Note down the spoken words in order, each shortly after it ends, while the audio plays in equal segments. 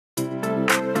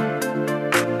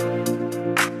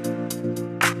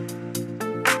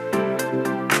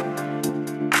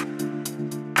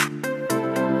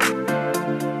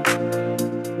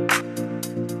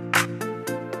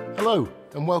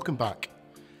and welcome back.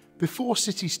 Before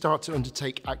cities start to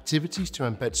undertake activities to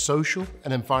embed social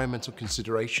and environmental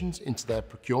considerations into their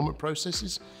procurement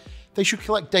processes, they should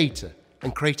collect data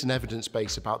and create an evidence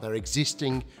base about their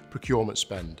existing procurement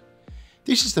spend.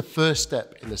 This is the first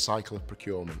step in the cycle of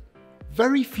procurement.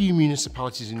 Very few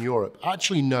municipalities in Europe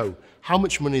actually know how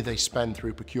much money they spend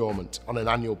through procurement on an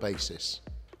annual basis.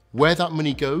 Where that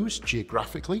money goes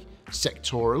geographically,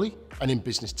 sectorally, and in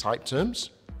business type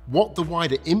terms, what the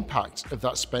wider impact of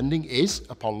that spending is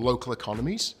upon local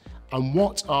economies, and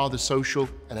what are the social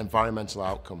and environmental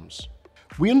outcomes.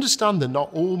 We understand that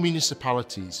not all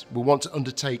municipalities will want to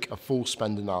undertake a full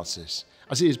spend analysis,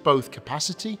 as it is both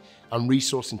capacity and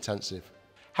resource intensive.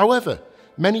 However,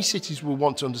 many cities will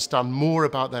want to understand more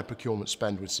about their procurement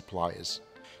spend with suppliers.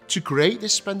 To create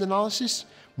this spend analysis,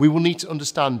 we will need to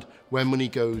understand where money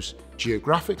goes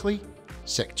geographically,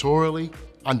 sectorally,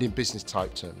 and in business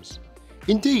type terms.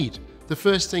 Indeed, the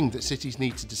first thing that cities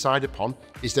need to decide upon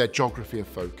is their geography of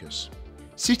focus.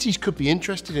 Cities could be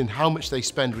interested in how much they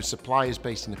spend with suppliers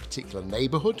based in a particular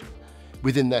neighbourhood,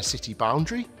 within their city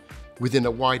boundary, within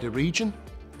a wider region,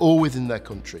 or within their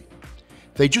country.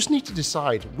 They just need to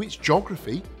decide which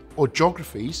geography or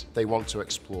geographies they want to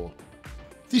explore.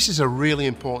 This is a really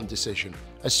important decision,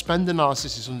 as spend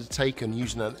analysis is undertaken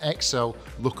using an Excel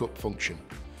lookup function.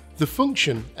 The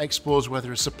function explores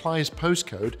whether a supplier's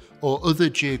postcode or other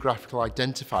geographical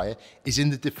identifier is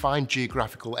in the defined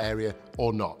geographical area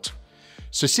or not.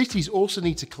 So cities also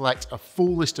need to collect a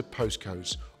full list of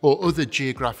postcodes or other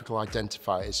geographical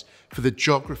identifiers for the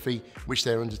geography which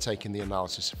they're undertaking the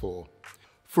analysis for.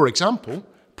 For example,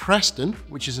 Preston,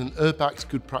 which is an URBACT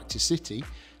good practice city,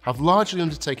 have largely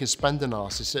undertaken spend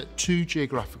analysis at two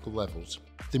geographical levels: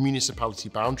 the municipality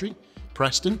boundary,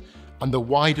 Preston, and the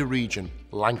wider region,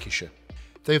 Lancashire.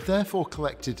 They have therefore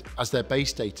collected as their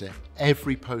base data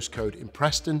every postcode in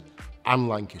Preston and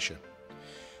Lancashire.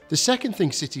 The second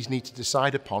thing cities need to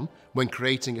decide upon when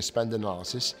creating a spend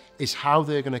analysis is how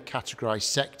they're going to categorise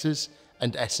sectors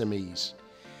and SMEs.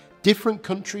 Different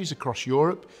countries across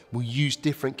Europe will use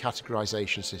different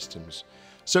categorisation systems,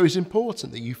 so it's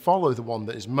important that you follow the one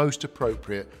that is most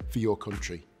appropriate for your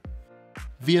country.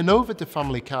 Vianova de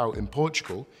Famalicão in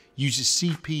Portugal uses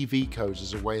CPV codes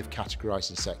as a way of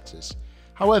categorising sectors.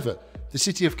 However, the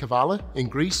city of Kavala in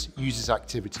Greece uses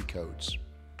activity codes.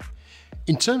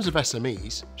 In terms of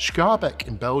SMEs, Schaerbeek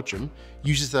in Belgium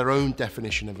uses their own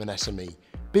definition of an SME,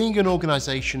 being an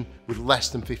organisation with less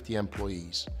than 50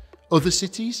 employees. Other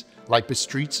cities, like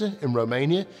Bistrița in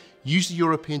Romania, use the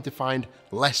European defined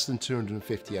less than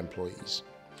 250 employees.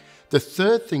 The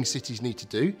third thing cities need to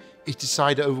do is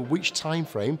decide over which time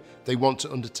frame they want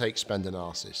to undertake spend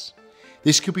analysis.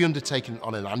 This could be undertaken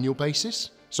on an annual basis,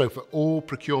 so for all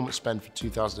procurement spend for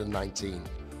 2019,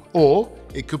 or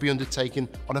it could be undertaken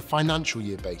on a financial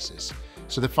year basis,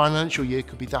 so the financial year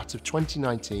could be that of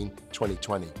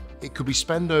 2019-2020. It could be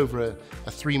spent over a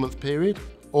 3-month period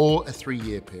or a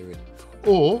 3-year period,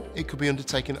 or it could be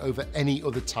undertaken over any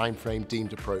other time frame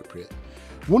deemed appropriate.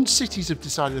 Once cities have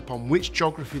decided upon which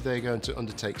geography they're going to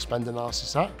undertake spend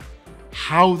analysis at,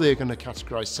 how they're going to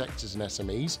categorise sectors and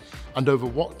SMEs, and over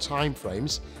what time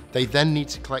frames, they then need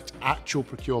to collect actual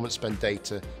procurement spend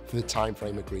data for the time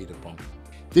frame agreed upon.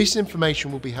 This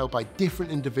information will be held by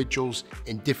different individuals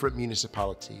in different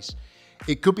municipalities.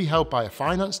 It could be held by a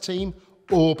finance team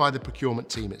or by the procurement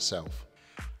team itself.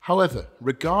 However,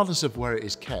 regardless of where it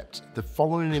is kept, the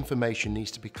following information needs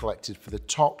to be collected for the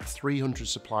top 300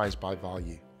 suppliers by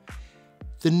value: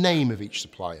 the name of each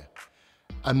supplier,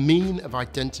 a mean of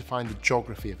identifying the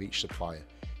geography of each supplier.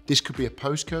 This could be a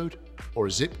postcode or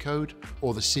a zip code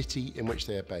or the city in which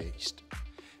they are based.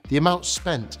 The amount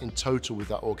spent in total with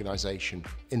that organisation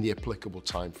in the applicable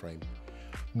time frame,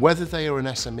 whether they are an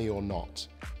SME or not,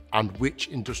 and which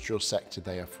industrial sector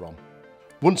they are from.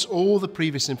 Once all the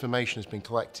previous information has been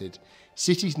collected,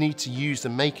 cities need to use the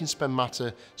Make and Spend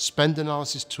Matter spend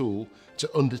analysis tool to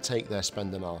undertake their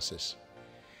spend analysis.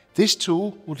 This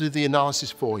tool will do the analysis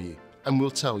for you and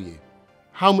will tell you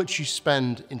how much you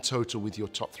spend in total with your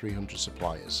top 300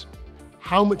 suppliers,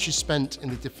 how much is spent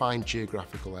in the defined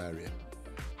geographical area,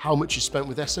 how much is spent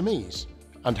with SMEs,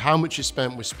 and how much is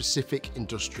spent with specific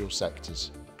industrial sectors.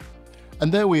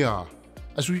 And there we are.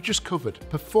 As we've just covered,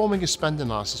 performing a spend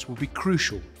analysis will be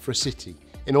crucial for a city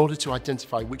in order to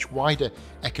identify which wider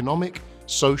economic,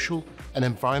 social, and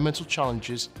environmental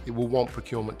challenges it will want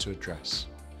procurement to address.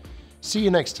 See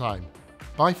you next time.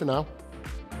 Bye for now.